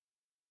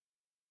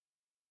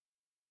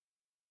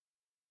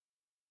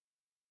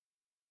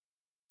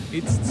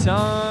It's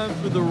time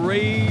for the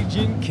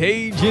Raging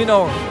Cajun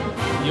Army,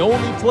 the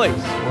only place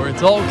where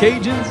it's all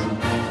Cajuns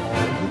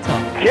all the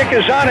time. Kick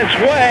is on its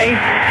way,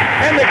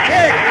 and the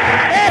kick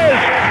is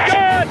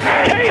good!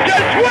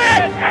 Cajuns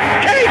win!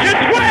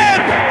 Cajuns win!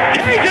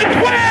 Cajuns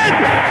win!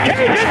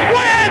 Cajuns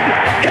win!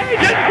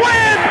 Cajuns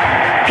win!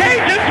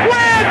 Cajuns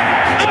win!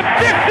 A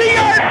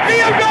 50-yard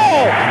field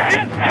goal!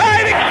 And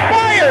time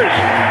expires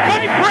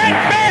by Brent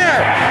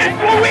Baer, and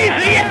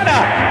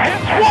Louisiana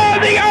has won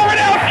the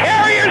R&L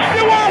Carriers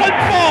New Orleans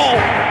Bowl!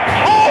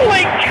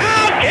 Holy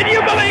cow, can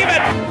you believe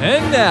it?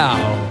 And now,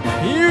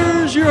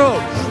 here's your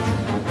host,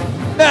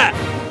 Matt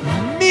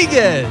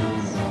Miguez.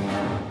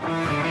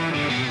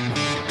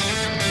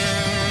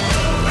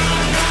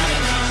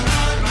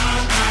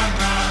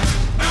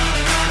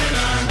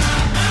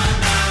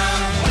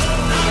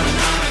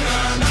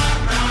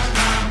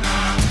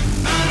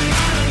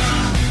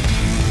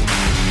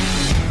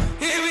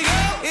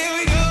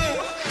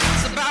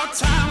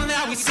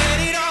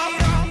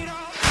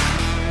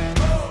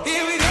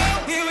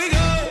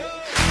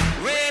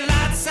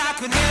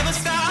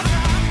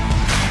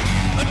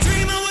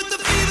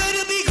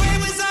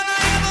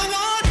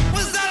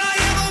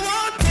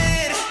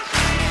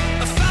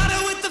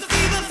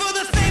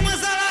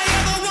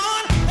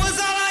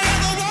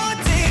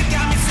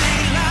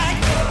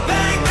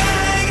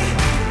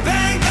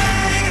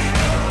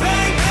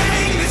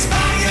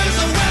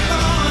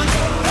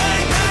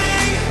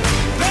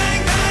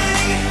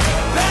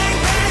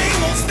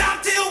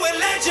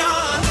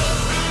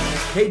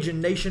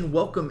 Cajun Nation,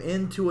 welcome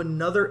into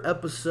another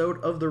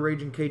episode of the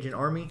Raging Cajun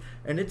Army,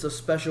 and it's a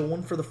special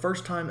one. For the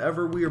first time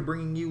ever, we are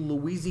bringing you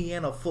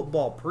Louisiana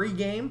football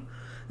pregame.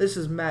 This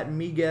is Matt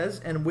Miguez,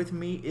 and with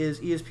me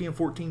is ESPN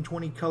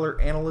 1420 color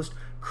analyst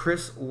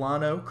Chris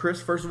Lano. Chris,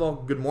 first of all,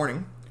 good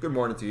morning. Good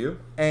morning to you.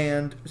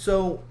 And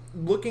so,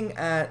 looking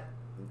at,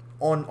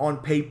 on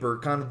paper,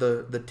 kind of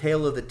the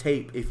tail of the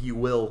tape, if you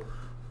will,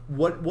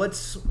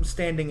 what's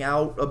standing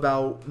out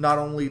about not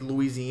only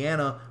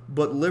Louisiana,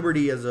 but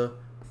Liberty as a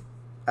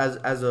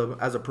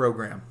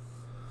program?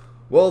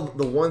 Well,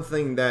 the one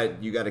thing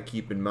that you got to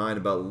keep in mind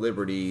about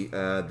Liberty,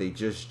 they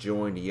just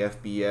joined the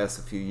FBS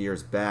a few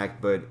years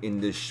back, but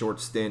in this short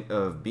stint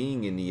of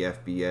being in the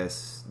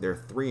FBS, they're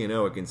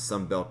 3-0 against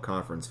Sun Belt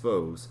Conference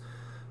foes.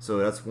 So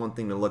that's one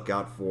thing to look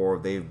out for.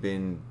 They've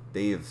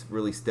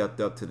really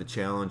stepped up to the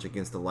challenge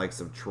against the likes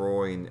of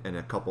Troy and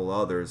a couple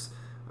others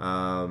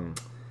in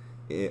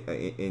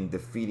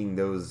defeating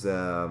those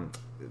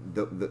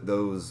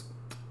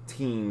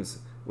teams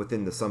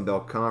within the Sun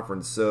Belt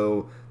Conference.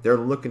 So they're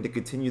looking to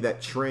continue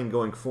that trend,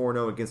 going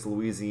 4-0 against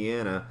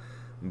Louisiana.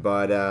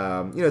 But,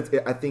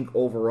 I think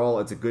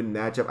overall it's a good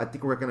matchup. I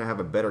think we're going to have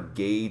a better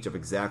gauge of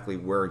exactly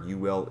where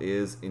UL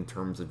is in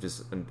terms of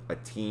just a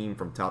team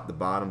from top to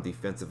bottom,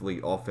 defensively,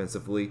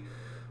 offensively.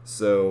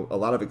 So a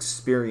lot of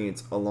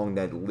experience along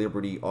that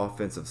Liberty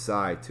offensive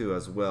side, too,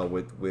 as well,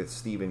 with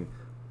Stephen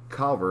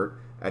Calvert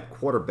at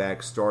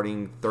quarterback,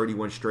 starting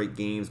 31 straight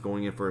games,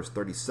 going in for his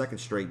 32nd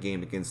straight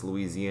game against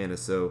Louisiana.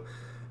 So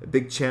a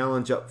big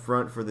challenge up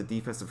front for the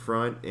defensive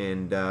front,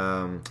 and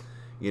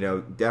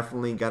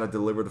definitely got to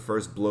deliver the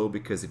first blow,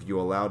 because if you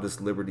allow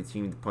this Liberty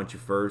team to punch you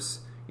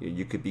first,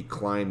 you could be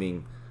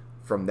climbing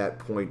from that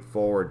point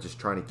forward, just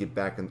trying to get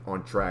back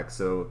on track.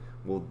 So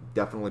will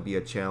definitely be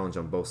a challenge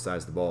on both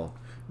sides of the ball.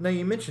 Now,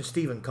 you mentioned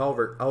Stephen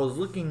Calvert. I was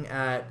looking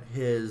at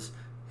his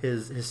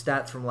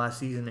stats from last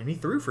season, and he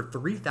threw for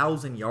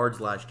 3,000 yards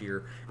last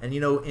year. And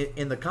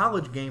in the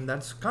college game,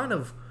 that's kind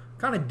of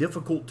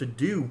difficult to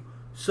do.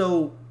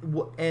 So,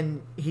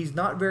 and he's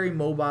not very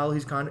mobile.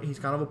 He's kind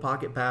of a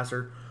pocket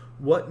passer.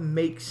 What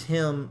makes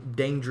him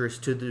dangerous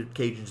to the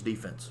Cajuns'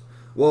 defense?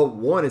 Well,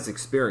 one is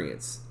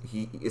experience.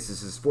 This is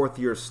his fourth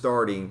year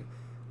starting.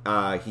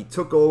 He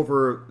took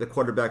over the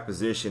quarterback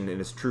position in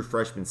his true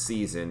freshman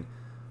season,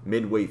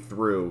 midway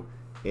through.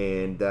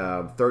 And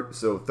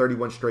so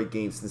 31 straight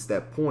games since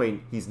that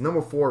point. He's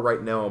number 4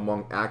 right now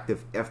among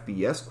active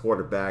FBS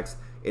quarterbacks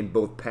in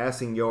both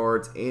passing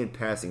yards and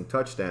passing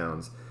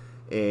touchdowns.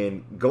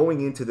 And going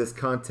into this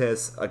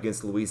contest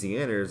against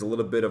Louisiana, there's a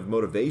little bit of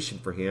motivation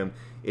for him.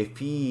 If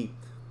he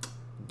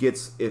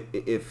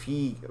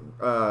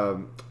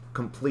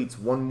completes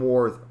one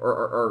more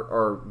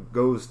or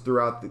goes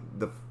throughout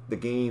the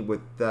game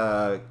with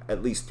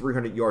at least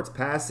 300 yards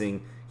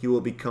passing, he will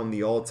become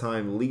the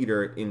all-time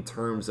leader in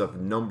terms of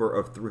number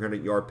of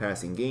 300-yard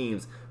passing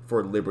games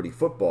for Liberty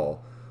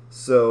football.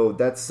 So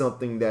that's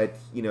something that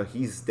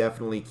he's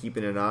definitely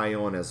keeping an eye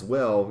on as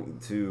well,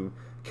 to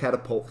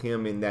catapult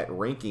him in that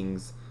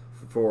rankings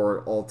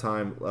for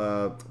all-time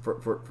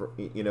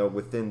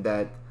within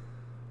that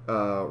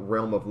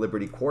realm of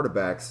Liberty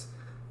quarterbacks.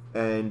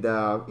 And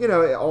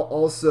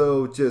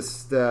also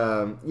just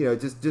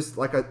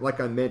like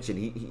I mentioned,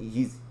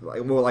 he's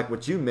like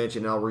what you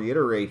mentioned. I'll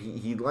reiterate,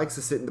 he likes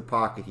to sit in the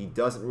pocket. He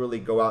doesn't really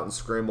go out and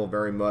scramble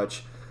very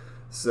much.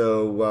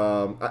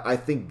 So I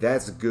think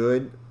that's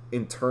good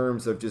in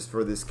terms of just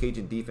for this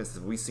Cajun defense.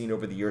 As we've seen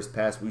over the years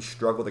past, we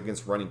struggled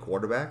against running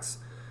quarterbacks,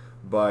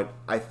 but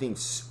I think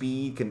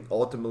speed can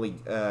ultimately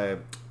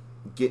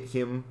get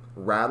him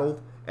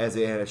rattled, as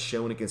it has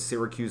shown against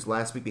Syracuse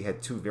last week. They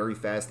had 2 very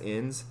fast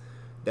ends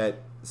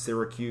that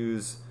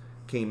Syracuse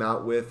came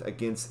out with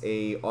against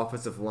a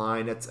offensive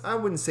line that's, I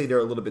wouldn't say they're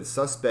a little bit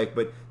suspect,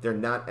 but they're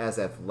not as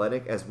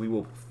athletic as we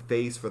will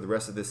face for the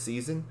rest of this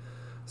season.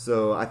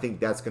 So I think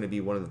that's going to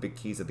be one of the big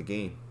keys of the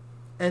game.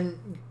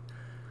 And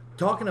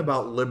talking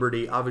about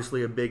Liberty,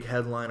 obviously a big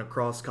headline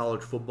across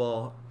college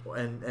football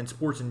and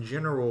sports in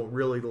general,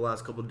 really the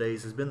last couple of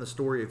days, has been the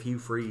story of Hugh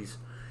Freeze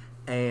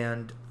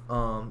and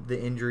the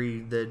injury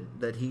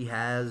that he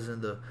has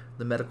and the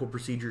medical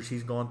procedures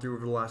he's gone through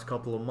over the last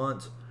couple of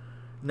months.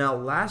 Now,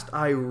 last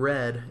I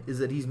read is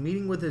that he's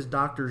meeting with his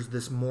doctors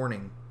this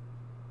morning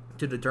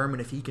to determine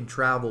if he can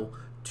travel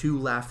to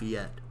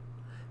Lafayette.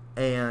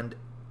 And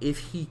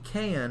if he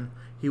can,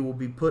 he will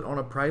be put on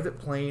a private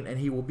plane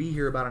and he will be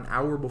here about an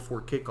hour before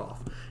kickoff.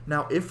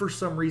 Now, if for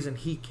some reason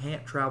he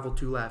can't travel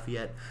to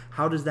Lafayette,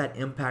 how does that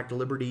impact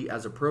Liberty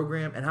as a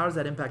program, and how does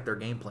that impact their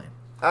game plan?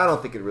 I don't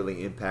think it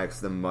really impacts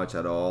them much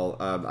at all.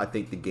 I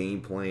think the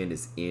game plan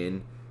is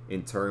in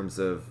terms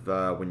of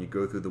when you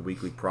go through the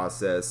weekly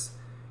process.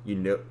 You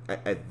know,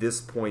 at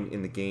this point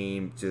in the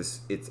game,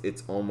 just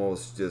it's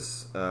almost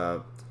just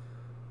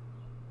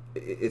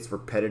it's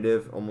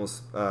repetitive,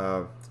 almost.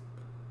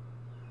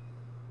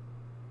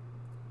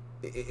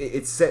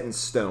 It's set in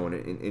stone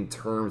in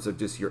terms of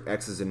just your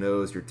X's and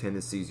O's, your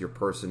tendencies, your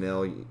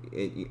personnel.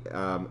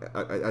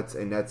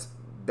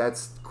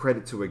 That's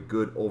credit to a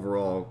good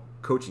overall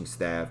coaching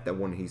staff that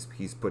one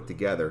he's put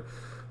together.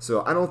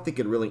 So I don't think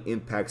it really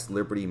impacts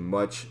Liberty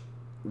much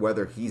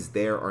whether he's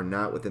there or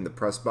not within the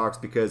press box,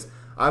 because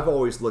I've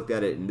always looked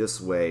at it in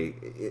this way.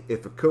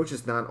 If a coach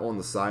is not on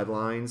the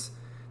sidelines,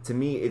 to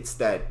me it's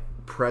that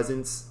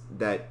presence,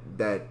 that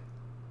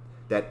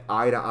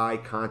eye-to-eye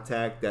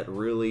contact that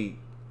really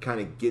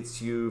kind of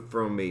gets you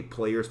from a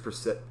player's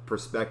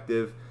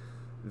perspective,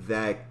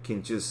 that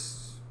can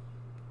just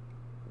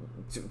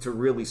to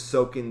really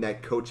soak in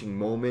that coaching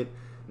moment.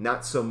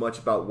 Not so much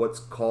about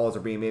what calls are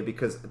being made,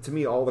 because to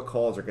me all the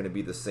calls are going to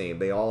be the same.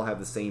 They all have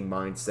the same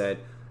mindset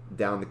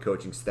down the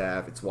coaching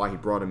staff. It's why he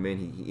brought him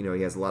in.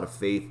 He has a lot of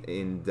faith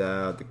in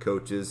the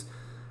coaches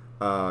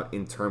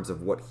in terms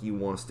of what he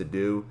wants to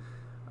do,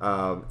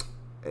 and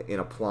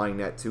applying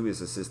that to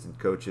his assistant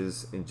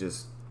coaches, and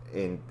just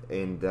and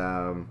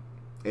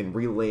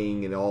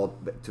relaying it all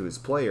to his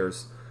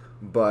players.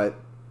 But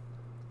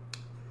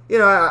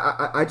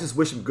I just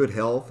wish him good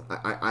health.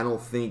 I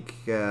don't think.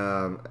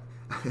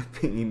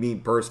 You mean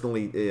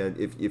personally,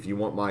 if you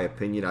want my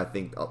opinion, I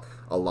think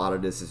a lot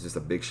of this is just a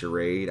big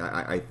charade.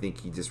 I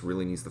think he just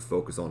really needs to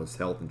focus on his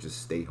health and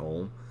just stay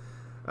home.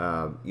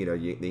 I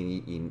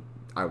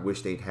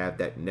wish they'd have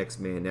that next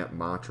man net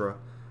mantra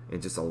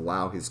and just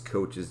allow his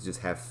coaches,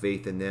 just have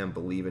faith in them,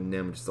 believe in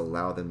them, just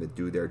allow them to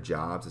do their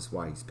jobs. That's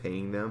why he's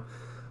paying them.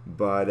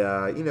 But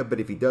but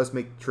if he does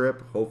make the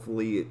trip,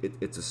 hopefully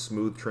it's a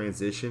smooth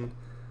transition.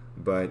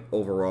 But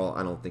overall,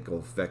 I don't think it'll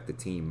affect the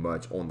team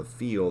much on the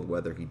field,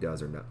 whether he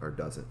does or not, or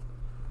doesn't.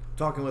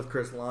 Talking with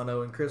Chris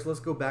Lano, and Chris,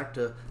 let's go back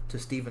to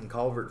Stephen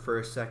Colbert for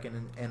a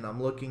second, and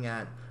I'm looking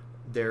at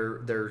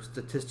their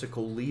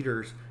statistical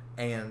leaders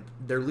and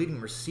their leading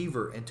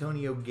receiver,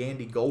 Antonio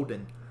Gandy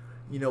Golden.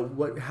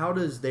 How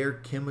does their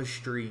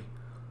chemistry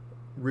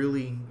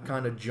really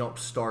kind of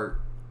jumpstart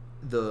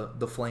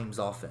the Flames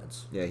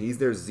offense? Yeah, he's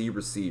their Z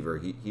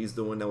receiver. He's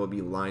the one that will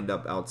be lined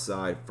up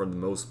outside for the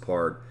most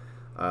part.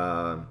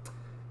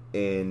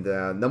 And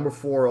number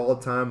 4 all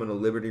the time on the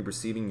Liberty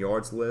receiving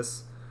yards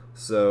list.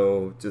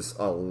 So just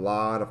a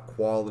lot of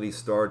quality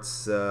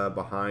starts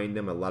behind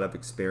him, a lot of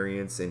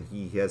experience, and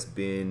he has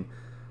been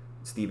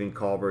Stephen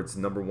Colbert's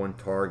number 1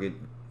 target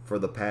for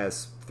the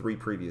past 3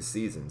 previous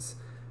seasons.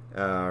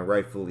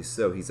 Rightfully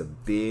so. He's a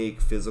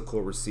big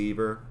physical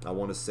receiver. I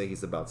want to say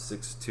he's about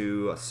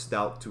 6'2", a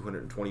stout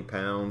 220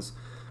 pounds.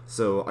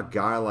 So a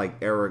guy like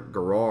Eric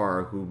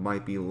Garrar, who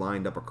might be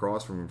lined up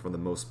across from him for the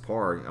most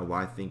part, who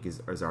I think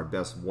is our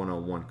best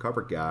one-on-one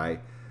cover guy,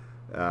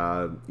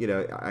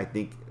 I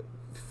think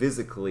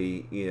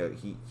physically,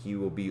 he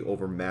will be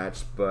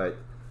overmatched. But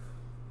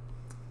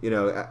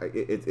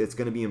it's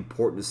going to be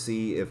important to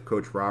see if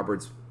Coach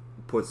Roberts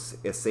puts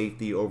a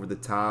safety over the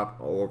top,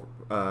 or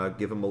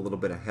give him a little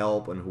bit of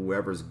help on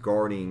whoever's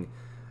guarding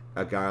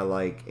a guy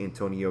like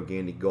Antonio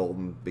Gandy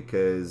Golden,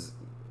 because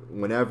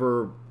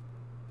whenever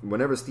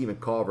Stephen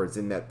Colbert's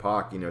in that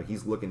pocket,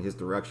 he's looking his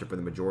direction for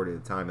the majority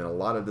of the time. And a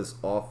lot of this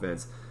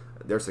offense,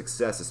 their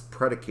success is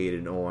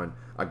predicated on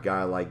a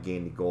guy like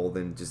Gandy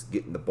Golden just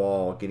getting the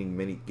ball,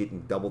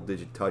 getting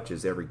double-digit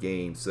touches every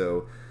game.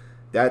 So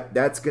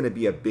that's going to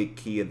be a big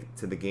key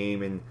to the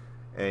game.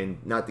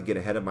 And not to get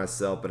ahead of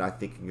myself, but I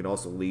think it can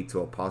also lead to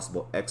a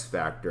possible X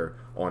factor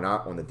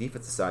on the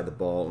defensive side of the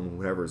ball and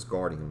whoever is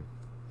guarding him.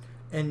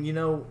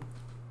 And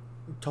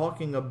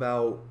talking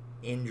about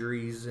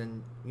injuries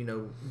and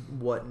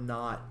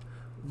whatnot,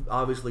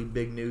 obviously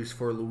big news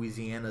for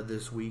Louisiana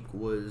this week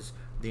was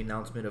the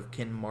announcement of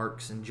Ken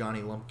Marks and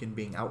Johnny Lumpkin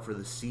being out for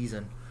the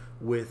season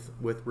with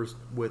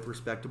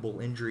respectable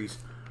injuries.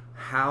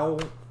 How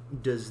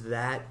does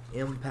that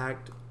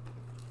impact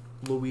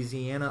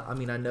Louisiana, I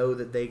mean, I know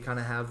that they kind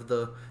of have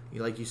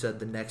like you said,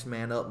 the next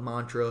man up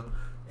mantra,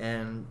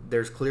 and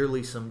there's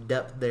clearly some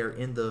depth there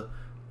in the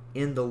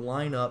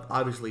lineup.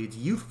 Obviously, it's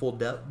youthful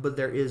depth, but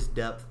there is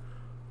depth.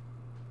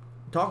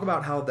 Talk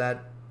about how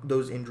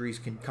those injuries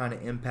can kind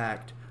of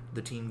impact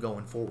the team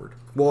going forward.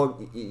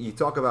 Well, you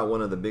talk about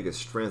one of the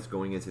biggest strengths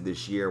going into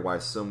this year, why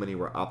so many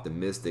were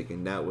optimistic,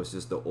 and that was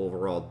just the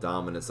overall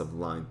dominance of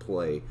line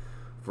play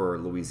for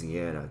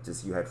Louisiana.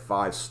 Just you had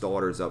 5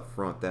 starters up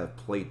front that have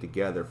played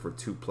together for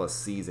 2+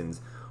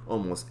 seasons,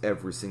 almost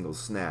every single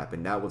snap,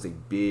 and that was a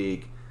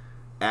big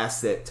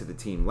asset to the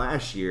team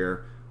last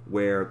year,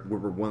 where we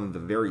were one of the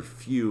very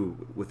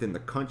few within the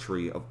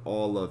country of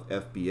all of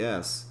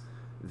FBS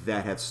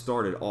that have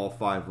started all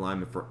 5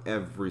 linemen for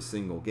every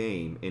single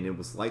game, and it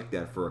was like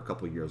that for a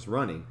couple of years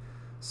running.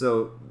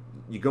 So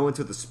you go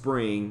into the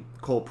spring,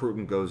 Cole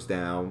Pruitt goes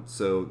down,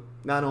 so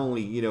not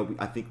only,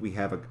 I think we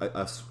have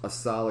a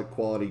solid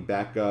quality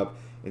backup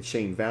and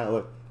Shane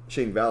Vallet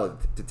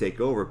to take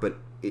over, but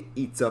it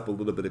eats up a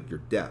little bit of your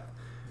depth.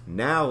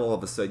 Now all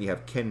of a sudden you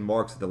have Ken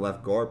Marks at the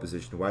left guard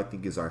position, who I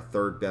think is our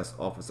 3rd best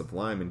offensive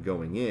lineman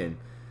going in,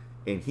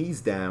 and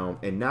he's down,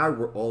 and now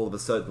we're all of a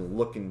sudden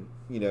looking,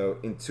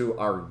 into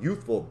our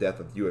youthful depth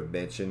that you had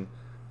mentioned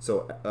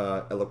so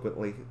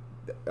eloquently,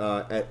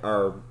 at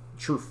our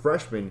true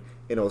freshman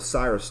in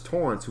Osiris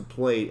Torrance, who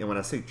played, and when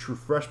I say true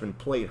freshman,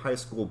 played high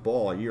school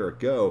ball a year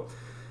ago.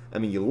 I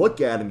mean, you look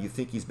at him, you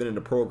think he's been in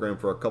the program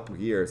for a couple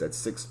of years at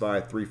 6'5",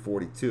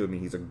 342. I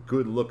mean, he's a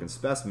good-looking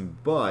specimen,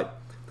 but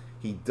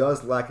he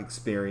does lack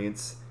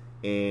experience,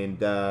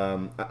 and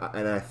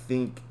I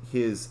think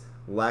his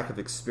lack of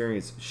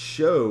experience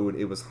showed.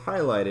 It was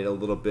highlighted a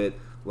little bit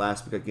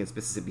last week against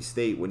Mississippi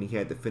State when he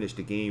had to finish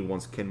the game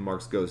once Ken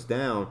Marks goes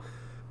down.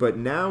 But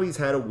now he's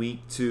had a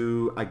week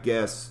to, I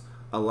guess,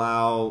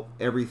 allow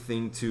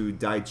everything to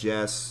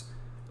digest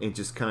and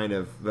just kind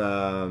of,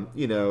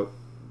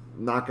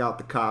 knock out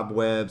the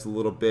cobwebs a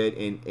little bit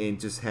and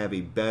just have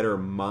a better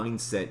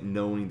mindset,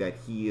 knowing that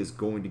he is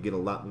going to get a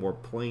lot more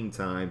playing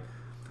time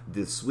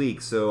this week.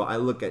 So I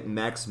look at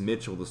Max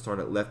Mitchell to start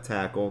at left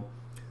tackle,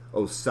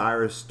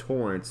 Osiris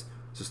Torrance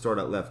to start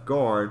at left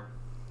guard,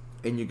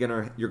 and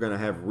you're gonna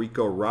have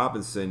Rico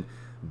Robinson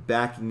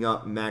backing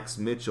up Max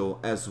Mitchell,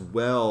 as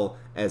well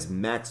as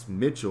Max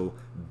Mitchell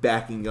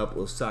backing up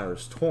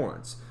Osiris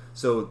Torrance.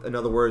 So in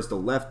other words,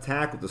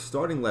 the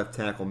starting left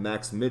tackle,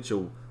 Max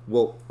Mitchell,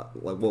 will,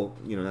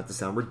 not to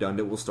sound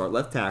redundant, will start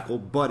left tackle.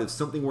 But if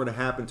something were to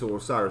happen to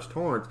Osiris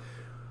Torrance,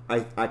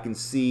 I can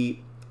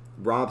see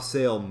Rob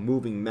Sale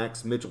moving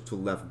Max Mitchell to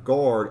left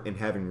guard and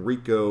having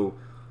Rico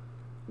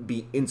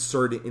be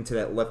inserted into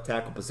that left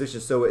tackle position.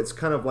 So it's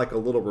kind of like a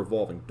little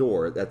revolving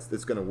door.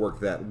 It's going to work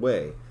that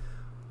way.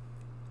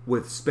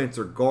 With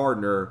Spencer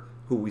Gardner,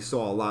 who we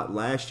saw a lot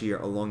last year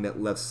along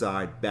that left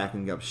side,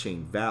 backing up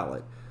Shane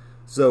Vallet.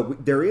 So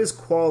there is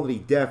quality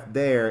depth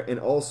there, and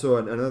also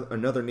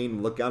another name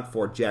to look out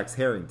for, Jax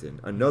Harrington,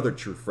 another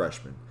true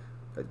freshman.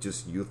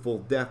 Just youthful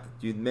depth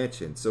you'd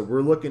mentioned. So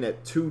we're looking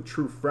at 2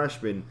 true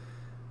freshmen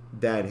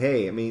that,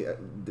 hey, I mean,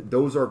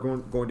 those are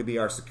going to be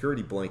our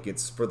security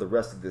blankets for the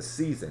rest of this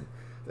season.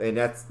 And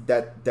that's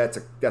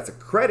a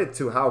credit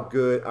to how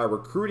good our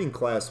recruiting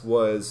class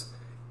was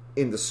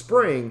in the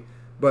spring,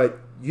 but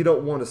you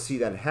don't want to see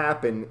that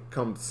happen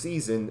come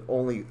season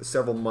only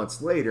several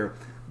months later.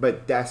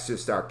 But that's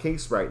just our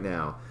case right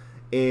now.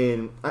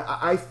 And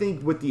I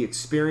think with the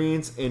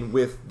experience and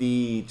with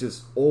the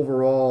just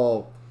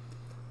overall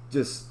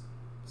just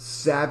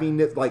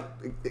savviness, like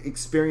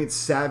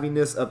experienced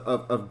savviness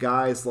of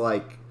guys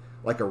like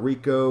a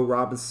Rico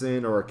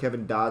Robinson or a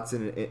Kevin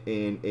Dotson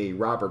and a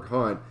Robert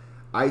Hunt,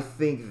 I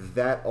think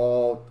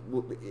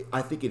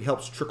it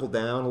helps trickle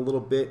down a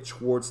little bit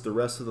towards the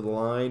rest of the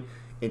line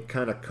and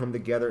kind of come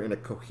together in a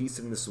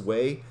cohesiveness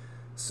way.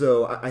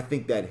 So I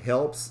think that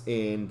helps,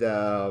 and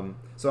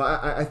so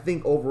I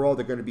think overall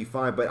they're going to be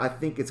fine, but I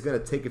think it's going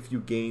to take a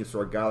few games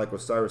for a guy like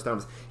Osiris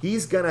Thomas.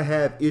 He's going to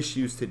have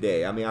issues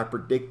today. I mean, I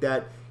predict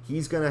that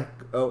he's going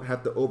to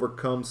have to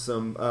overcome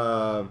some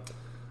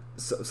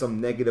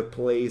negative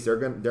plays. They're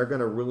going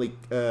to really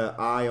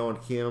eye on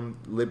him,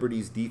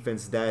 Liberty's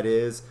defense that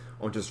is,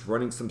 on just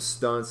running some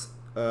stunts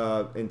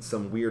and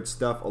some weird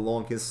stuff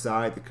along his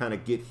side to kind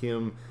of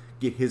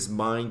get his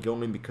mind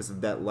going because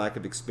of that lack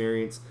of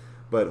experience.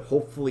 But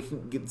hopefully he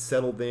can get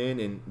settled in,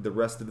 and the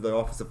rest of the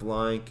offensive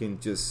line can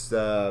just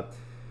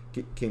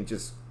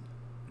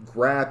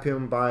grab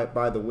him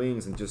by the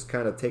wings and just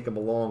kind of take him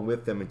along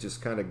with them and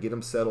just kind of get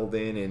him settled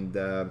in,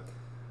 and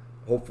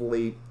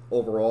hopefully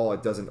overall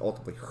it doesn't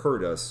ultimately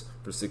hurt us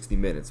for 60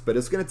 minutes. But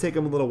it's going to take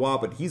him a little while,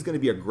 but he's going to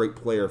be a great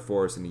player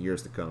for us in the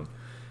years to come.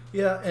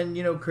 Yeah,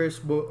 and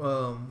Chris,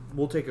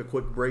 we'll take a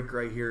quick break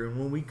right here, and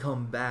when we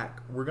come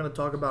back, we're going to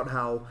talk about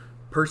how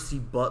Percy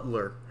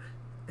Butler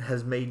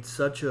has made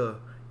such a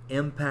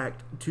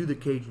impact to the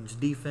Cajuns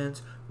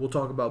defense. We'll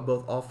talk about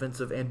both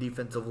offensive and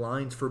defensive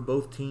lines for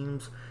both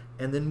teams,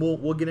 and then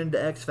we'll get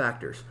into X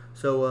factors.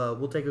 So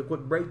we'll take a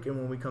quick break, and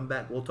when we come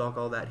back, we'll talk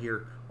all that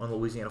here on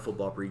Louisiana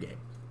Football Pregame.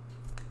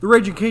 The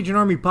Raging Cajun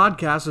Army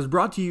podcast is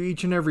brought to you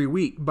each and every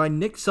week by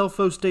Nick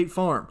Selfo State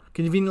Farm,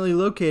 conveniently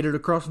located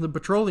across from the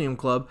Petroleum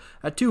Club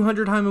at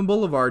 200 Hyman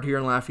Boulevard here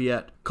in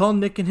Lafayette. Call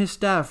Nick and his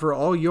staff for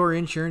all your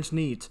insurance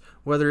needs,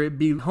 whether it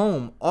be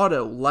home,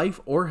 auto, life,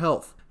 or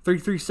health.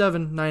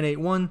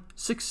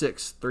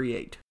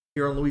 337-981-6638.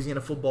 Here on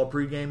Louisiana Football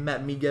Pregame,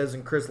 Matt Miguez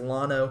and Chris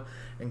Lano.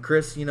 And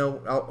Chris,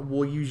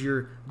 we'll use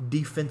your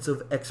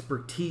defensive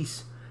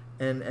expertise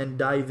and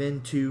dive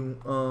into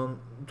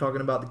talking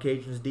about the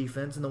Cajuns'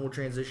 defense, and then we'll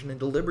transition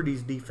into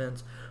Liberty's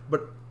defense.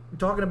 But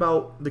talking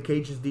about the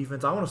Cajuns'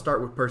 defense, I want to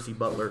start with Percy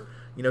Butler.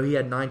 He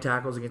had 9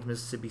 tackles against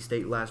Mississippi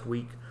State last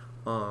week.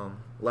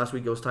 Last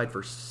week it was tied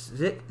for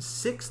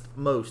sixth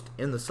most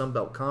in the Sun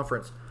Belt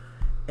Conference,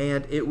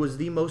 and it was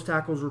the most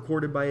tackles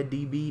recorded by a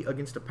DB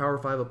against a Power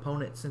 5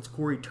 opponent since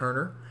Corey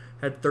Turner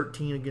had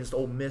 13 against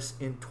Ole Miss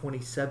in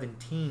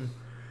 2017.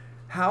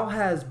 How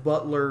has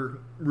Butler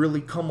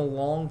really come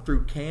along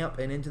through camp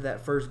and into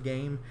that first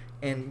game,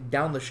 and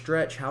down the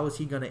stretch, how is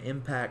he going to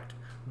impact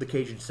the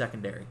Cajun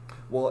secondary?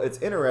 Well, it's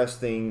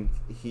interesting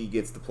he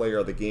gets the player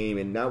of the game,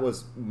 and that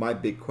was my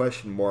big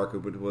question mark,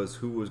 was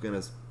who was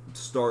going to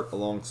start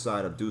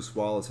alongside of Deuce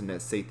Wallace in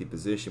that safety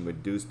position,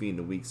 with Deuce being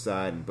the weak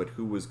side, but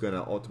who was going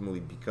to ultimately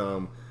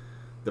become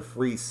the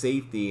free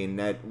safety, and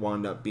that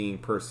wound up being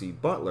Percy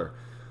Butler.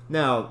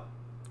 Now,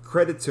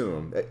 credit to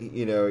him.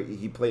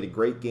 He played a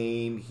great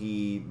game.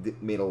 He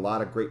made a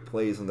lot of great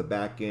plays on the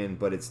back end,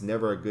 but it's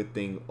never a good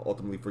thing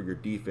ultimately for your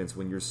defense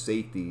when your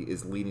safety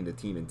is leading the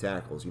team in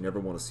tackles. You never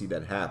want to see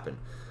that happen.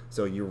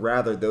 So you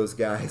rather those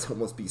guys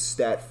almost be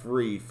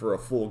stat-free for a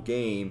full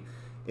game,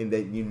 and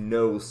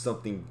that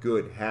something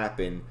good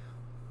happened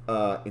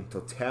in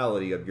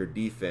totality of your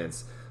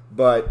defense.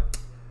 But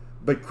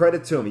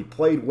credit to him. He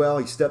played well.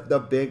 He stepped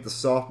up big. The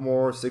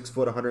sophomore, 6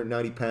 foot,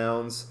 190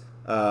 pounds.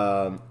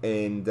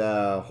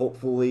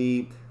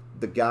 Hopefully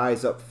the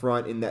guys up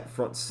front in that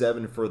front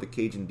 7 for the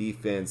Cajun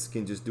defense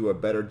can just do a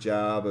better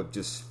job of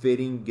just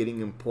fitting,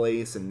 getting in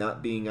place, and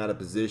not being out of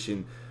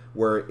position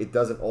where it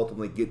doesn't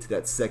ultimately get to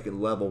that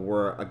second level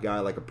where a guy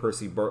like a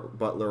Percy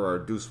Butler or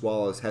a Deuce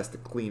Wallace has to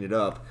clean it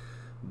up.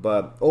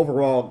 But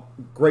overall,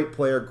 great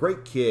player,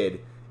 great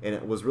kid, and I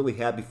was really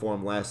happy for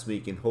him last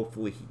week, and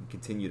hopefully he can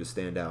continue to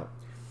stand out.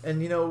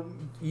 And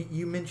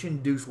you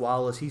mentioned Deuce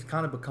Wallace. He's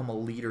kind of become a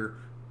leader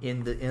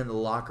in the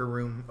locker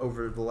room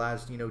over the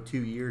last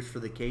 2 years for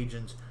the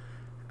Cajuns.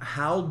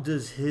 How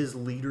does his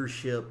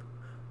leadership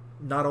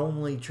not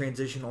only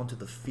transition onto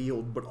the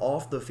field but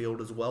off the field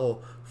as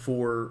well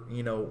for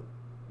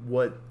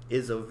what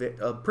is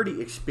a pretty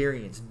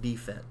experienced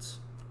defense?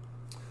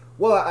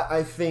 Well,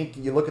 I think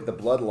you look at the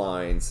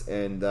bloodlines,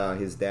 and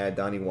his dad,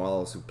 Donnie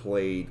Wallace, who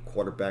played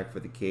quarterback for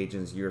the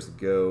Cajuns years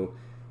ago,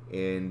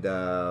 and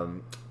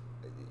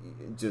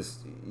just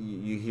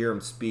you hear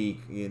him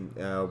speak, in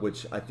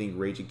which I think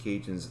Raging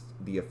Cajuns,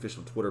 the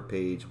official Twitter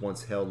page,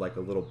 once held like a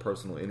little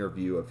personal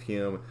interview of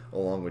him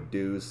along with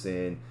Deuce,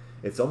 and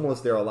it's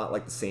almost they're a lot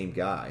like the same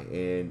guy,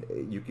 and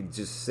you can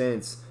just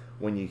sense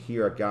when you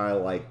hear a guy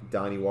like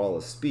Donnie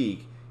Wallace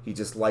speak, he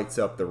just lights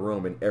up the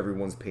room and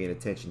everyone's paying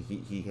attention.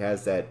 He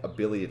has that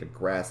ability to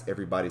grasp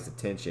everybody's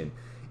attention,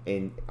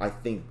 and I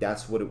think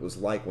that's what it was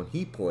like when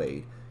he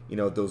played.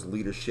 Those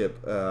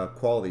leadership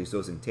qualities,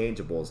 those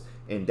intangibles,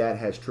 and that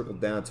has trickled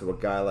down to a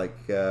guy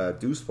like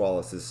Deuce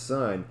Wallace, his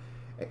son.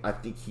 I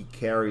think he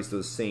carries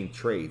those same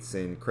traits,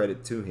 and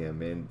credit to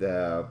him. And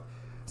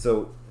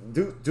so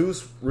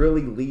Deuce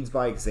really leads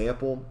by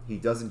example. He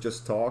doesn't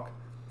just talk.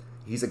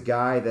 He's a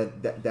guy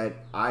that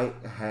I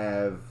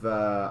have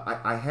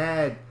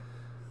I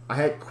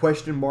had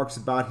question marks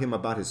about him,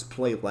 about his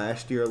play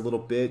last year a little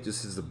bit,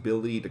 just his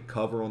ability to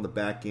cover on the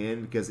back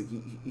end, because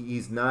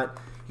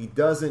he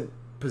doesn't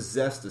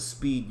possess the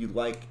speed you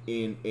like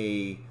in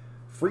a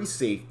free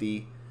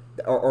safety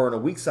or in a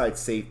weak side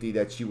safety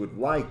that you would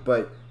like,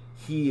 but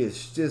he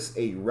is just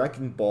a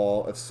wrecking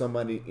ball of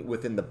somebody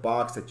within the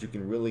box that you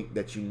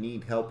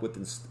need help with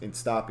in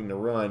stopping the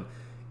run.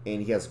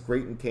 And he has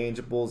great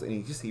intangibles,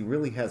 and he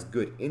really has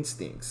good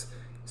instincts.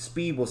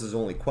 Speed was his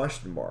only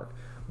question mark,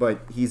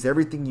 but he's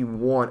everything you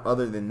want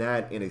other than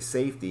that in a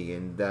safety.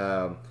 And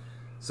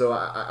so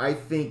I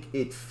think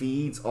it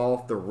feeds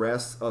off the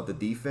rest of the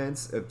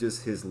defense of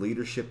just his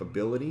leadership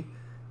ability.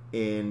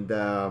 And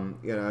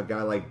a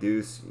guy like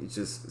Deuce is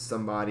just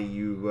somebody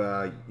you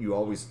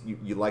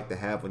like to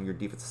have on your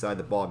defensive side of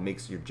the ball. It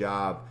makes your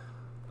job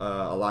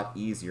a lot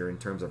easier in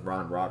terms of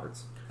Ron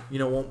Roberts.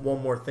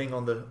 One more thing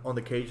on the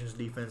Cajuns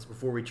defense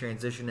before we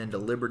transition into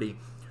Liberty.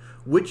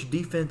 Which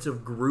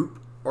defensive group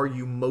are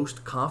you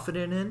most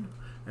confident in,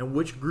 and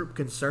which group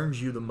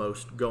concerns you the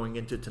most going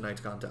into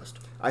tonight's contest?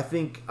 I have to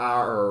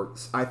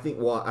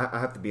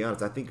be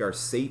honest. I think our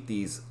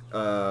safeties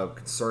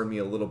concern me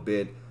a little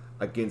bit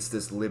against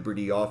this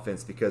Liberty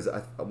offense, because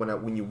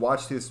when you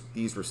watch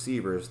these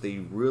receivers, they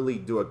really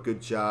do a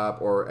good job,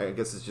 or I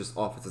guess it's just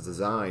offensive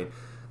design.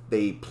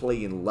 They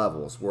play in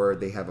levels where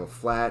they have a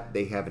flat,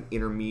 they have an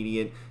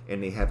intermediate,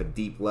 and they have a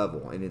deep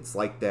level. And it's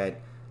like that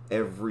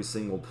every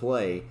single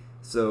play.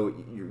 So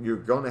you're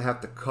going to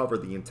have to cover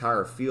the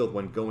entire field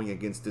when going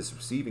against this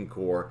receiving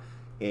core.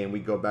 And we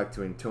go back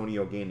to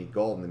Antonio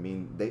Gandy-Galton. I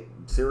mean,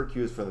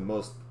 Syracuse, for the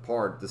most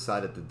part,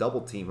 decided to double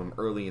team him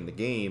early in the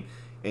game,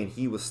 and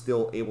he was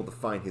still able to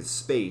find his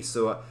space.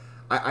 So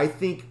I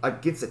think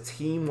against a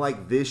team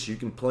like this, you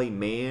can play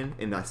man,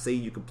 and I say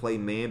you can play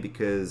man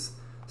because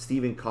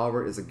Stephen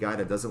Colbert is a guy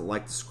that doesn't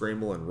like to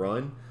scramble and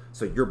run.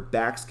 So your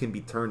backs can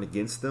be turned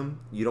against them.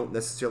 You don't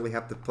necessarily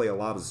have to play a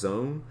lot of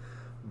zone.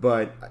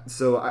 But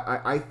so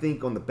I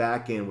think on the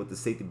back end with the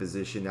safety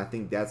position, I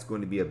think that's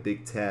going to be a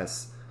big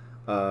test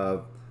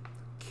of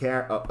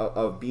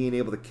being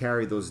able to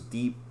carry those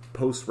deep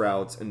post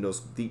routes and those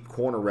deep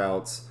corner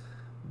routes.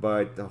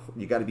 But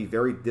you got to be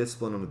very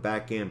disciplined on the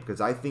back end because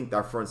I think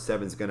our front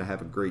seven is going to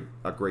have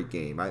a great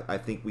game. I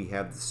think we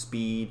have the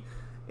speed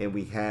and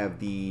we have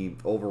the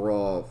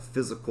overall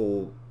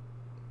physical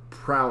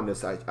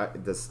prowess.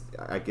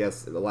 I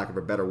guess, the lack of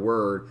a better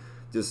word,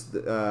 just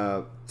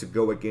to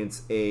go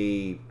against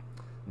a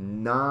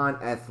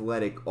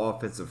non-athletic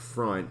offensive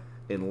front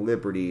in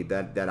Liberty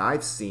that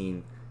I've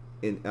seen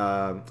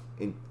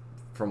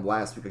from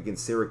last week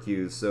against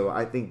Syracuse. So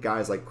I think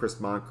guys like Chris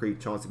Moncrief,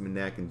 Chauncey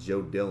Manac, and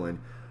Joe Dillon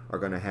are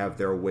going to have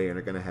their way and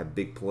are going to have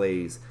big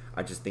plays.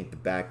 I just think the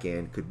back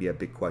end could be a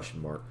big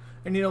question mark.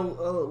 And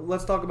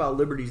let's talk about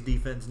Liberty's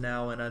defense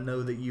now. And I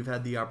know that you've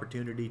had the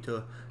opportunity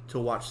to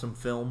watch some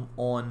film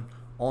on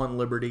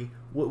Liberty.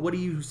 What do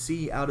you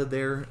see out of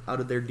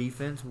their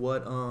defense?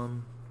 What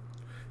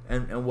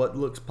and what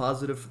looks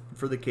positive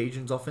for the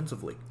Cajuns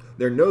offensively?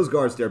 Their nose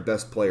guard's their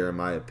best player, in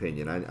my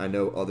opinion. I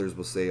know others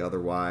will say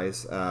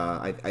otherwise.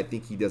 I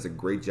think he does a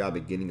great job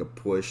at getting a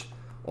push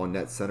on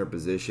that center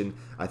position.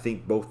 I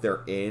think both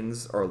their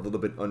ends are a little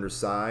bit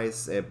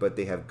undersized, but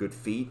they have good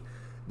feet.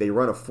 They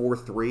run a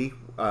 4-3,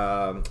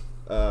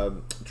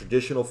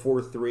 traditional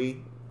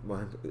 4-3.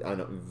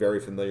 I'm very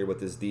familiar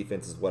with this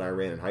defense. Is what I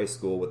ran in high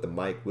school with the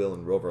Mike, Will,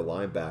 and Rover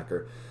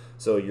linebacker.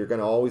 So you're going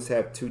to always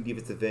have two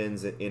defensive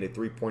ends in a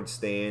three-point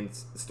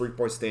stance. It's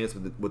three-point stance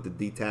with the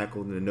D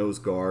tackle and the nose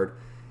guard,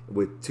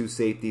 with two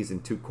safeties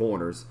and two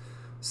corners.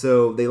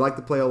 So they like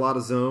to play a lot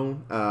of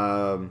zone.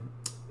 I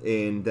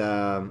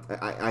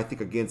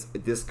think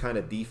against this kind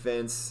of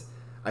defense,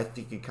 I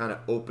think it kind of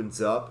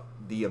opens up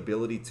the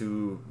ability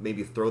to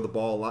maybe throw the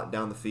ball a lot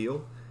down the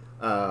field.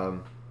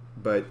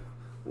 But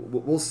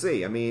we'll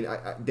see. I mean,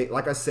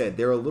 like I said,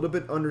 they're a little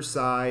bit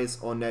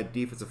undersized on that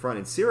defensive front.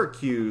 And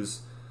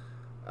Syracuse,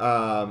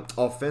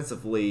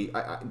 offensively,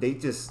 they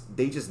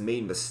just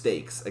made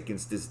mistakes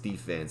against this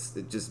defense.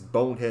 It just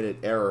boneheaded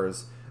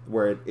errors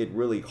where it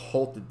really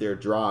halted their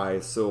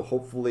drive. So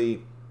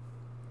hopefully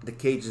the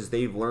Cajuns,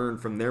 they've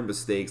learned from their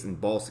mistakes in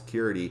ball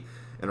security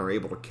and are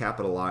able to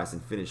capitalize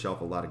and finish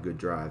off a lot of good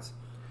drives.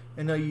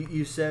 And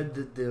you said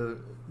that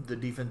the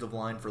defensive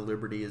line for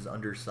Liberty is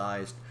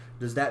undersized.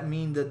 Does that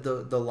mean that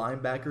the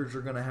linebackers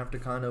are going to have to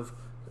kind of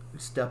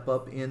step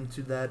up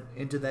into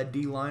that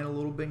D line a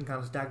little bit and kind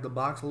of stack the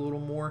box a little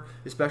more,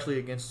 especially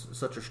against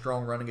such a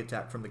strong running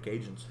attack from the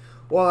Cajuns?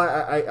 Well,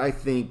 I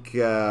think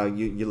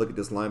you look at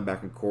this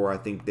linebacking core. I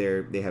think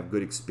they have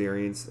good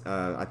experience.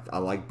 I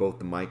like both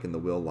the Mike and the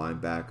Will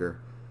linebacker,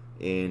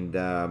 and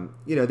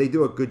they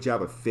do a good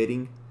job of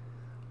fitting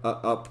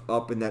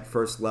up in that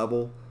first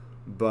level.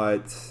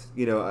 But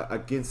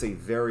against a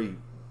very,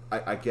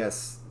 I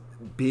guess,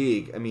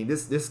 big. I mean,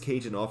 this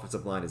Cajun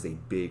offensive line is a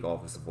big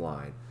offensive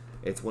line.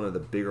 It's one of the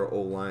bigger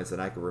old lines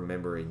that I can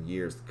remember in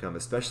years to come,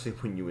 especially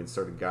when you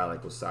insert a guy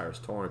like Osiris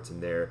Torrance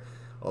in there.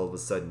 All of a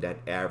sudden, that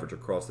average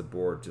across the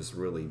board just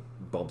really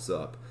bumps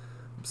up.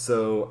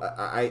 So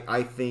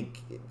I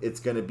think it's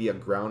going to be a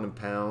ground and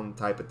pound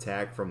type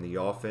attack from the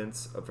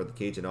offense, for the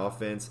Cajun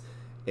offense.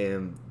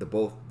 And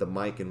both the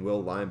Mike and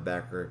Will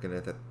linebacker are going to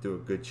have to do a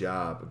good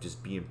job of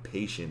just being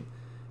patient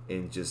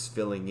and just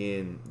filling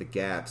in the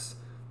gaps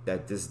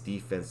that this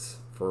defense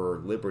for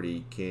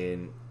Liberty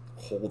can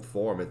hold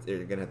for them. They're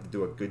going to have to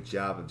do a good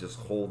job of just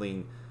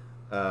holding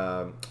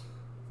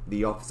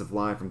the offensive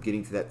line from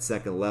getting to that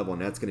second level,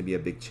 and that's going to be a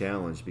big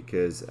challenge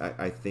because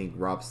I think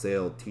Rob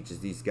Sale teaches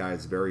these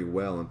guys very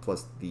well, and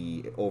plus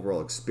the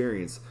overall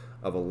experience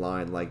of a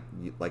line like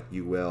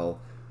UL.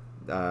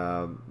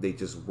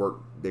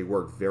 They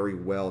work very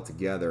well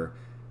together,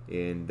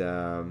 and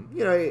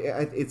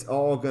it's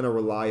all going to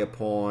rely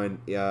upon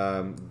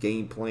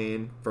game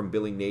plan from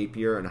Billy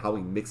Napier and how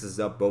he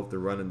mixes up both the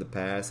run and the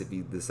pass. If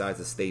he decides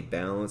to stay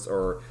balanced,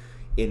 or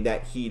in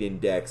that heat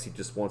index, he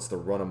just wants to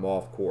run them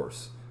off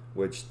course,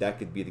 which that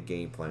could be the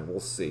game plan.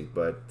 We'll see,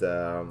 but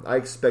I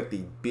expect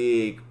a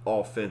big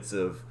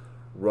offensive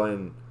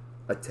run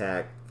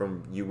attack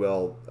from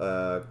UL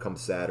come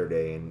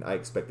Saturday, and I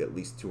expect at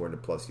least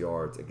 200 plus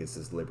yards against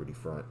this Liberty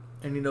front.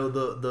 And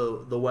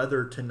the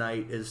weather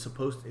tonight is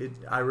supposed to,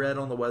 I read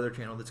on the Weather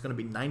Channel that's going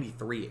to be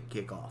 93 at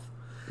kickoff.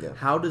 Yeah.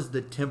 How does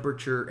the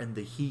temperature and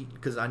the heat,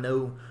 because I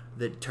know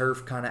that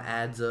turf kind of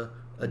adds a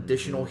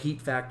additional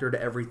heat factor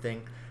to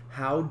everything,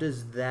 how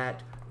does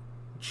that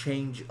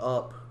change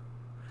up?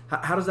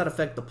 How does that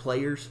affect the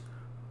players?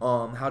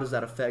 How does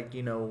that affect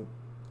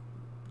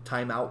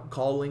timeout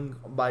calling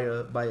by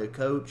a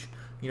coach.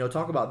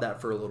 Talk about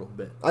that for a little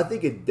bit. I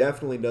think it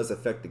definitely does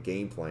affect the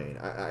game plan.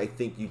 I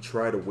think you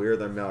try to wear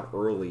them out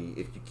early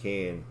if you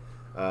can.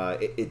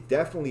 It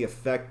definitely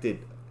affected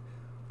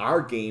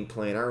our game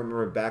plan. I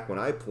remember back when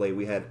I played,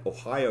 we had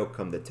Ohio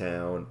come to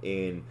town,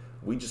 and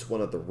we just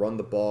wanted to run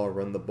the ball,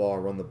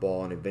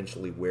 and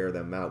eventually wear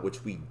them out,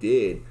 which we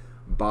did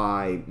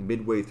by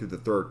midway through the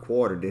third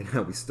quarter.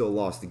 Then we still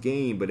lost the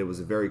game, but it was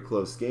a very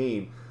close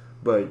game.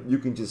 But you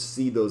can just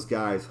see those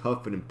guys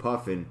huffing and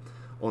puffing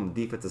on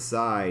the defensive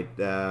side,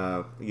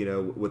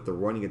 with the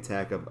running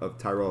attack of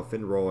Tyrell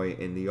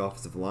Finroy and the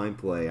offensive line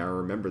play. I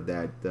remember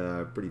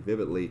that pretty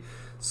vividly.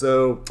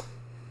 So,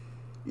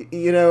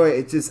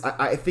 it just,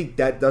 I think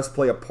that does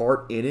play a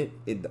part in it,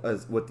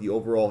 with the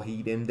overall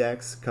heat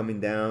index coming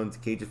down to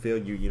Cajun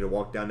Field. You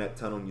walk down that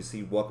tunnel and you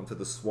see "Welcome to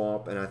the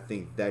Swamp," and I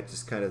think that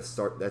just kind of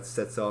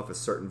sets off a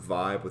certain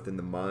vibe within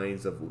the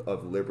minds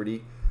of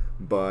Liberty.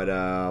 But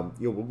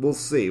we'll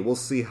see. We'll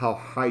see how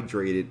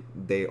hydrated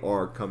they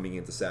are coming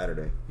into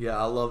Saturday.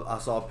 Yeah, I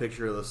saw a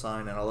picture of the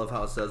sign, and I love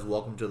how it says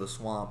 "Welcome to the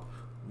Swamp."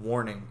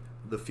 Warning: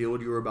 the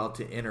field you are about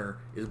to enter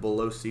is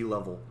below sea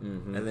level.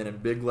 Mm-hmm. And then in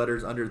big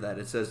letters under that,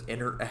 it says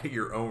 "Enter at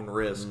your own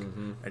risk."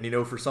 Mm-hmm.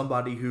 And for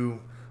somebody who,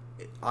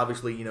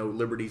 obviously,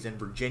 Liberty's in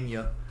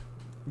Virginia,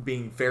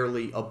 being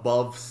fairly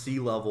above sea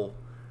level,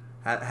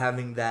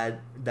 having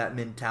that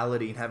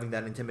mentality and having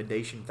that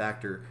intimidation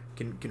factor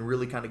can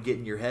really kind of get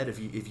in your head if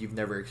you've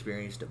never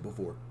experienced it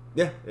before.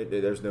 Yeah,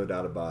 there's no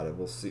doubt about it.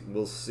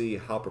 We'll see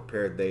how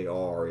prepared they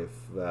are. If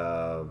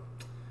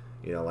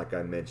like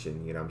I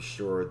mentioned, I'm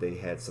sure they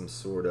had some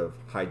sort of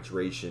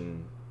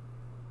hydration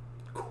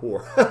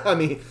core. I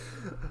mean,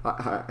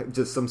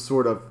 just some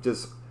sort of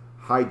just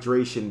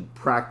hydration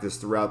practice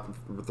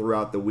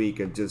throughout the week,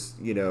 and just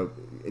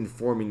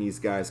informing these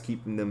guys,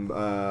 keeping them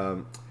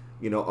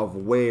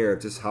aware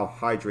of just how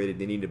hydrated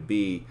they need to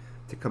be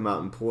to come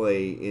out and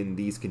play in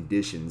these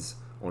conditions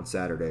on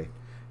Saturday.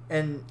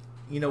 And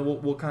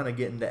we'll kind of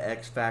get into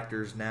X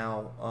factors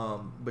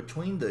now.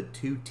 Between the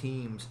two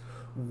teams,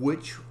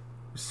 which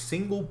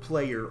single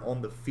player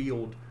on the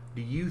field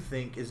do you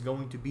think is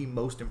going to be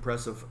most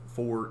impressive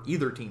for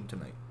either team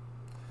tonight?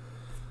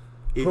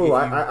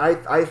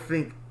 I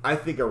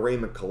think a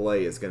Raymond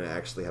Calais is going to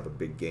actually have a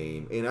big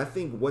game. And I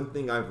think one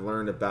thing I've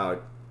learned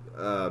about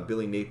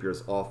Billy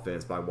Napier's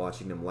offense by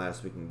watching them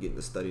last week and getting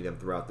to study them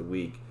throughout the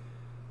week,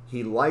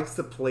 he likes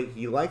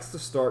to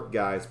start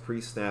guys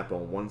pre-snap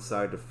on one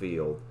side of the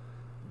field,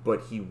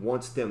 but he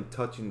wants them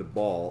touching the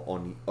ball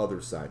on the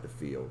other side of the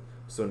field.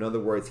 So in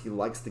other words, he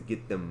likes to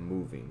get them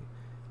moving.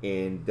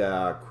 And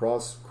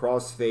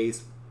cross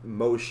face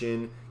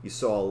motion, you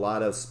saw a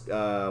lot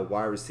of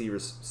wide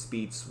receivers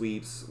speed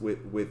sweeps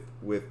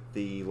with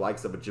the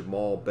likes of a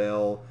Jamal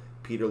Bell,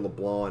 Peter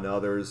LeBlanc, and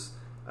others.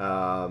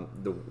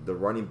 The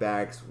running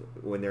backs,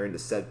 when they're in the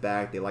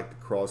setback, they like the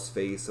cross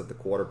face of the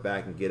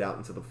quarterback and get out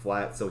into the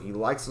flat. So he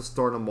likes to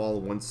start them all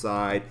on one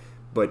side,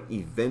 but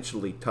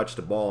eventually touch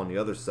the ball on the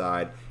other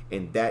side,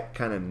 and that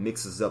kind of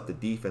mixes up the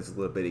defense a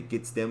little bit. It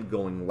gets them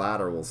going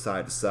lateral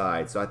side to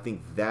side. So I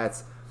think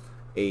that's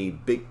a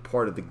big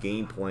part of the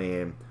game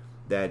plan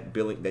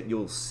that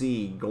you'll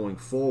see going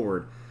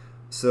forward.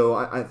 So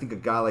I think a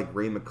guy like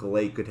Raymond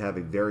Calais could have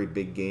a very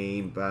big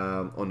game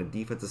on the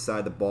defensive side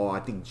of the ball.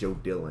 I think Joe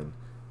Dillon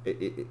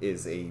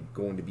is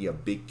going to be a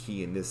big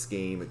key in this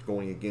game. It's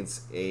going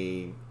against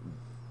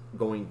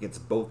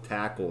both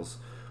tackles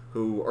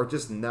who are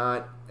just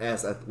not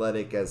as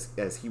athletic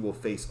as he will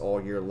face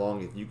all year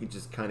long. If you can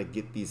just kind of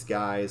get these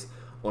guys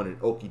on an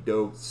okie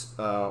dokes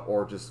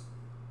or just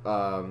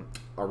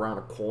around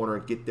a corner,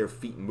 get their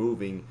feet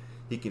moving,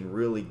 he can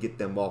really get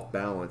them off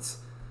balance.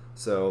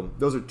 So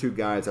those are two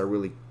guys I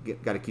really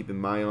got to keep in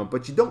mind on.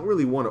 But you don't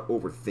really want to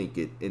overthink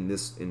it in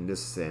this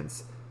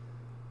sense.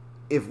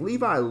 If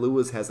Levi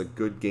Lewis has a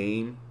good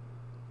game,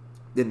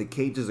 then the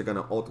Cajuns are going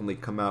to ultimately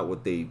come out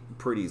with a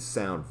pretty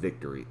sound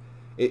victory.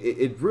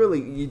 It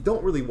really, you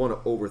don't really want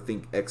to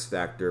overthink X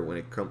factor when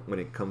it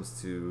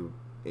comes to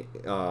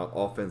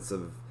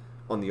offensive,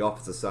 on the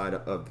offensive side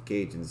of the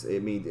Cajuns. I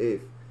mean,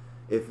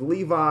 if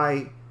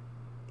Levi,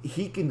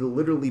 he can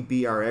literally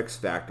be our X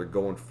factor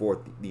going forth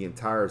the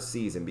entire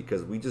season,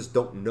 because we just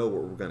don't know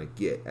what we're going to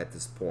get at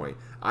this point.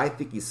 I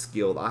think he's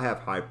skilled. I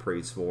have high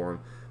praise for him.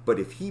 But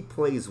if he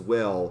plays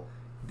well,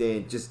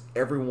 then just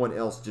everyone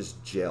else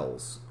just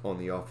gels on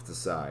the offensive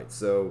side.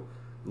 So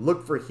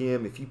look for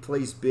him. If he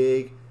plays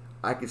big,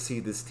 I could see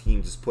this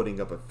team just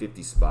putting up a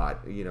 50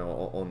 spot,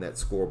 on that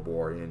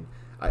scoreboard. And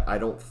I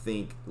don't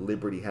think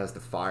Liberty has the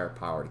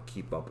firepower to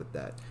keep up with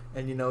that.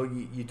 And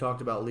you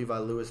talked about Levi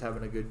Lewis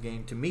having a good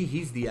game. To me,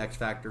 he's the X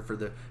factor for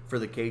the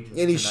Cajuns.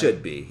 And he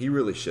should be. He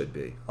really should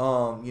be.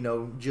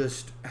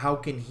 Just how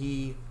can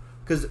he?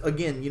 Because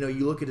again,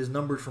 you look at his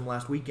numbers from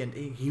last weekend.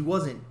 He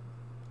wasn't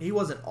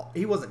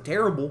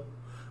terrible,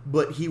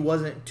 but he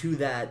wasn't to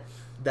that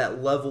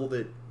level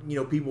that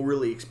people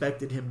really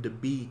expected him to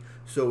be.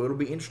 So it'll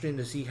be interesting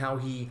to see how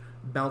he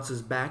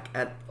bounces back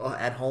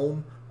at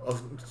home,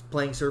 of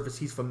playing surface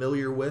he's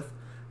familiar with,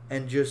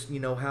 and just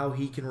how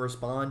he can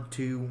respond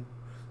to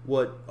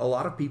what a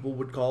lot of people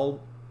would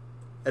call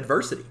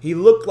adversity. He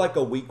looked like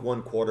a week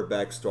 1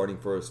 quarterback starting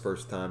for his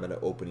first time at an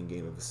opening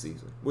game of the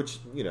season, which,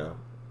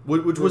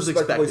 Which was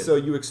expected. So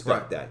you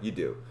expect Right. that. You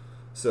do.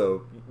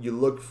 So you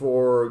look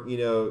for,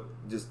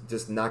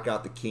 just knock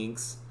out the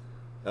kinks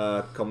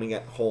coming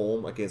at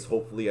home against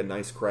hopefully a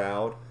nice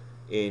crowd.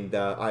 And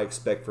I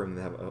expect for him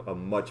to have a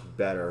much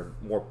better,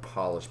 more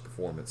polished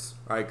performance.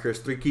 All right, Chris,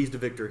 3 keys to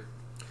victory.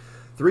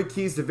 3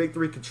 keys to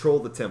victory: control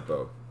the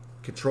tempo.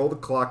 Control the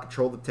clock,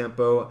 control the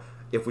tempo.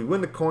 If we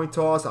win the coin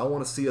toss, I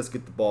want to see us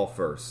get the ball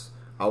first.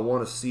 I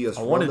want to see us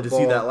run the ball. I wanted to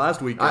see that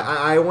last weekend.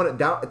 I wanted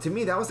that, to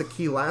me, that was the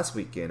key last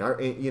weekend. How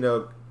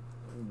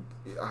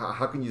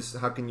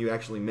can you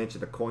actually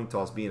mention a coin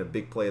toss being a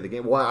big play of the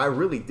game? Well, I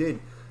really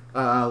did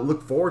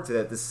look forward to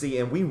that to see,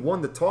 and we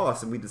won the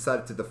toss and we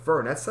decided to defer,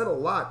 and that said a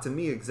lot to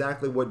me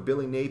exactly what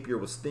Billy Napier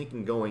was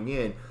thinking going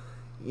in.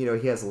 He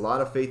has a lot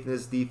of faith in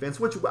his defense,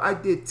 which I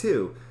did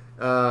too,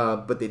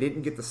 but they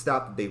didn't get the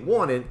stop that they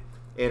wanted.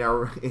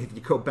 And if you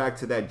go back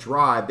to that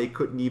drive, they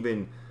couldn't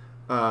even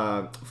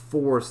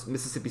force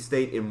Mississippi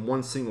State in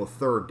one single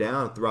third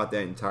down throughout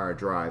that entire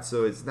drive.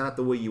 So it's not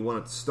the way you want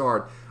it to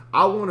start.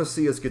 I want to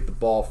see us get the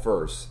ball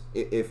first.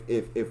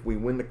 If we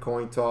win the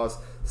coin toss,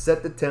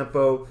 set the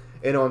tempo,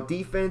 and on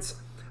defense,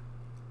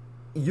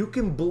 you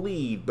can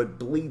bleed, but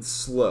bleed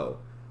slow.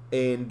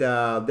 And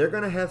they're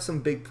going to have some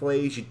big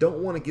plays. You don't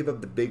want to give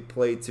up the big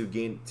play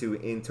to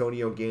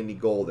Antonio Gandy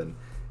Golden.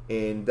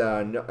 And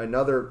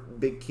another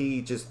big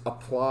key, just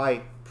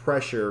apply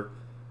pressure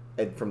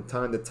and from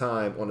time to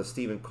time on a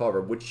Stephen Culver,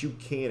 which you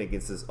can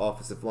against this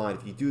offensive line.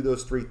 If you do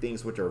those 3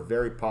 things, which are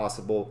very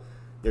possible,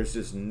 there's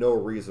just no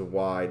reason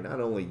why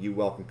not only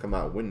UL can come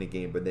out and win the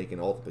game, but they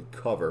can ultimately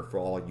cover for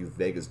all you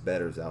Vegas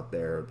bettors out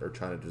there that are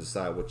trying to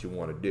decide what you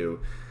want to do.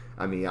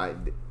 I mean,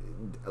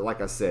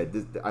 like I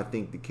said, I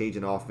think the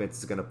Cajun offense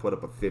is going to put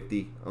up a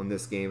 50 on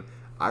this game.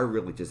 I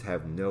really just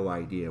have no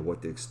idea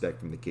what to expect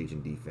from the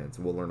Cajun defense.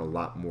 We'll learn a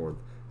lot more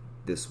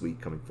this week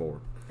coming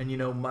forward. And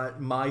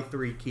my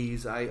 3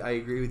 keys, I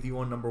agree with you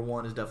on number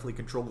 1 is definitely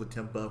control the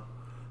tempo.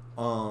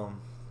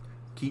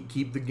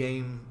 Keep the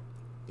game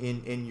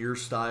in your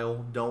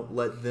style. Don't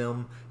let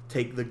them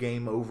take the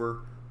game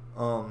over.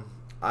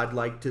 I'd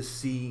like to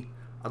see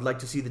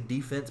the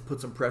defense put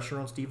some pressure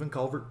on Stephen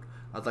Culver.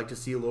 I'd like to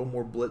see a little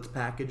more blitz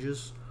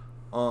packages.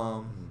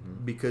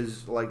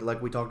 Because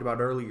like we talked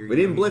about earlier, we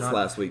didn't blitz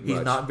last week.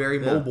 He's not very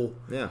mobile.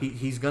 Yeah.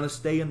 He's gonna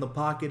stay in the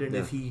pocket, and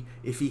if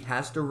he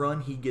has to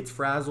run, he gets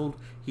frazzled.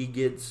 He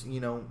gets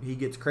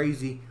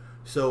crazy.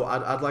 So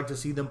I'd like to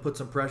see them put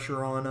some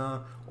pressure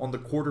on the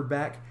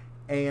quarterback,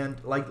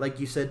 and like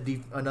you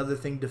said, another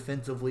thing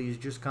defensively is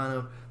just kind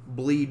of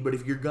bleed. But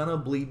if you're gonna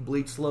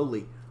bleed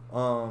slowly.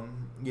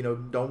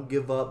 Don't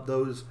give up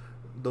those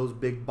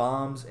big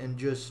bombs, and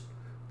just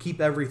keep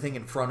everything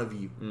in front of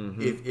you.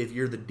 If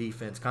you're the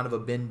defense, kind of a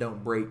bend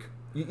don't break.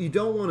 You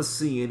don't want to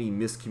see any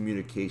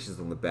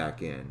miscommunications on the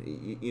back end.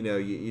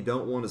 You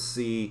don't want to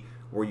see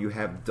where you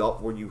have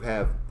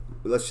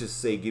let's just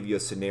say, give you a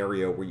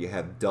scenario where you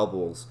have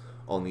doubles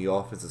on the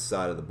offensive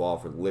side of the ball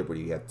for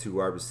Liberty. You have 2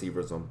 wide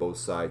receivers on both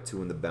sides,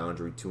 2 in the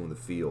boundary, 2 in the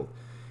field.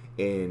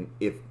 And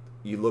if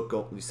you look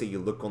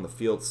on the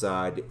field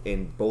side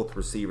and both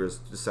receivers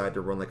decide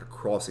to run like a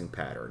crossing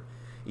pattern,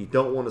 you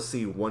don't want to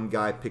see one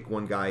guy pick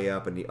one guy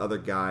up and the other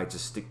guy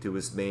just stick to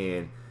his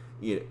man.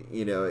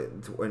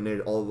 And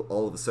then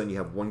all of a sudden you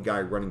have one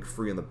guy running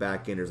free on the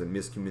back end. There's a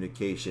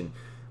miscommunication.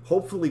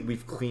 Hopefully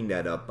we've cleaned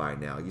that up by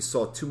now. You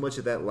saw too much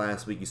of that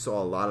last week. You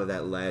saw a lot of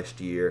that last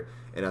year.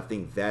 And I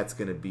think that's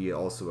going to be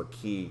also a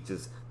key,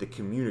 just the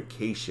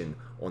communication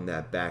on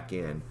that back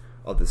end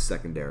of the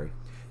secondary.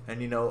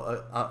 And, I'm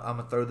going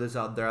to throw this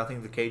out there. I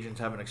think the Cajuns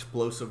have an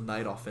explosive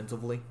night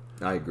offensively.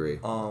 I agree.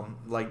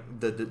 Like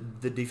the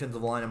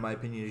defensive line, in my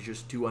opinion, is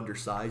just too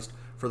undersized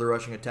for the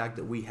rushing attack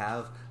that we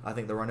have. I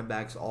think the running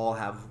backs all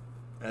have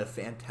a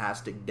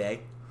fantastic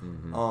day.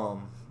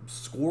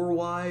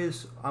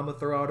 Score-wise, I'm going to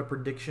throw out a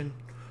prediction.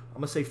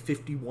 I'm going to say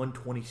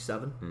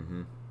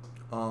 51-27.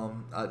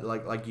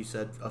 Like you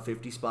said, a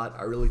 50 spot.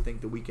 I really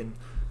think that we can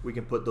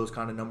put those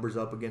kind of numbers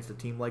up against a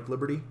team like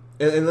Liberty.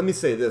 And let me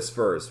say this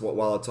first,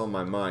 while it's on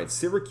my mind.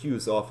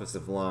 Syracuse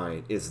offensive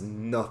line is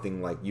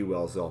nothing like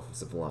UL's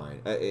offensive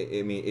line.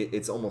 I mean,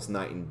 it's almost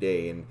night and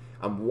day. And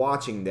I'm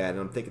watching that, and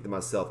I'm thinking to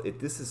myself, if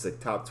this is a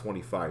top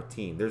 25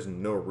 team, there's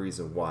no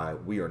reason why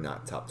we are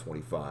not top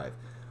 25.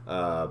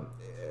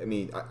 I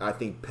mean, I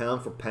think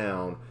pound for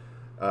pound,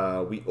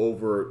 we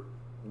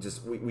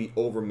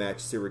overmatch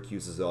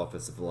Syracuse's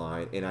offensive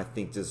line, and I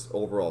think just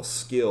overall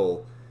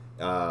skill.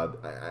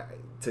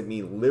 To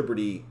me,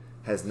 Liberty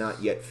has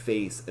not yet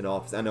faced an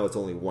offense. I know it's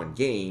only one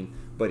game,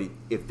 but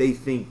if they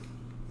think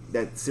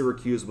that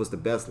Syracuse was the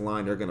best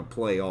line they're going to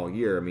play all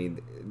year, I mean,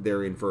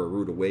 they're in for a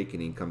rude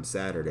awakening come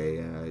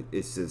Saturday.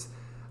 It's just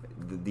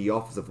the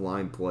offensive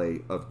line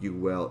play of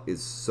UL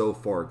is so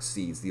far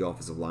exceeds the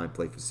offensive line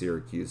play for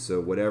Syracuse.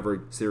 So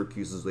whatever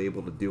Syracuse is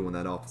able to do on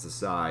that offensive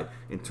side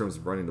in terms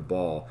of running the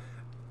ball,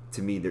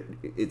 to me,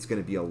 it's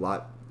going to be a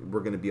lot. We're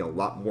going to be a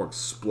lot more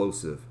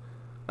explosive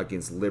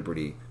against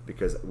Liberty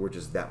because we're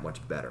just that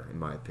much better, in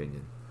my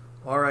opinion.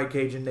 All right,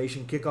 Cajun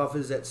Nation. Kickoff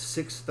is at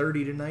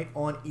 6:30 tonight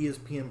on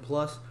ESPN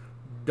Plus.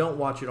 Don't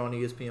watch it on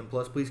ESPN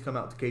Plus. Please come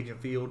out to Cajun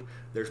Field.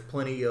 There's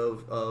plenty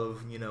of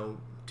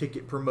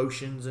ticket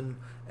promotions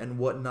and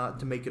whatnot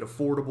to make it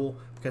affordable.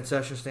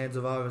 Concession stands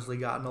have obviously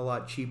gotten a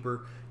lot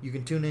cheaper. You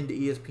can tune into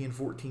ESPN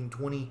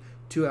 1420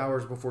 2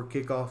 hours before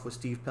kickoff with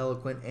Steve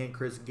Peliquin and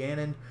Chris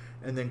Gannon.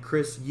 And then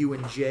Chris, you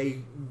and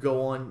Jay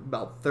go on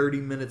about 30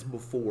 minutes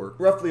before.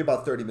 Roughly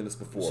about 30 minutes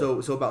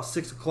before. So about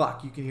 6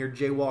 o'clock, you can hear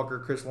Jay Walker,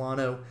 Chris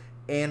Lano,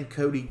 and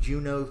Cody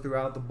Juneau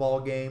throughout the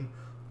ball game.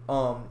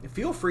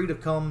 Feel free to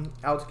come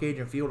out to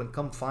Cajun Field and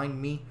come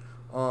find me.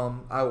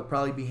 I will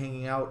probably be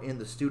hanging out in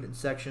the student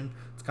section.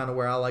 It's kind of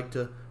where I like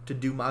to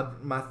do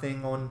my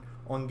thing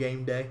on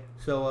game day.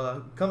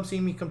 So come see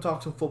me, come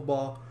talk some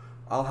football.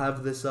 I'll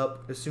have this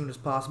up as soon as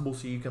possible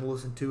so you can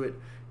listen to it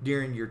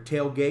during your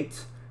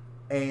tailgates.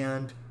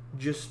 And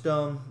just,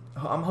 I'm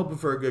hoping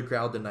for a good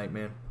crowd tonight,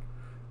 man.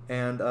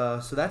 And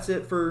so that's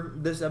it for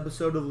this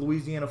episode of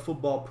Louisiana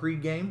Football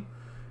Pregame.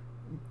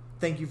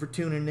 Thank you for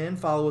tuning in.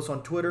 Follow us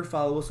on Twitter.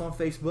 Follow us on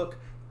Facebook.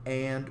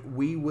 And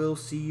we will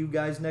see you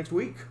guys next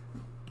week.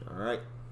 All right.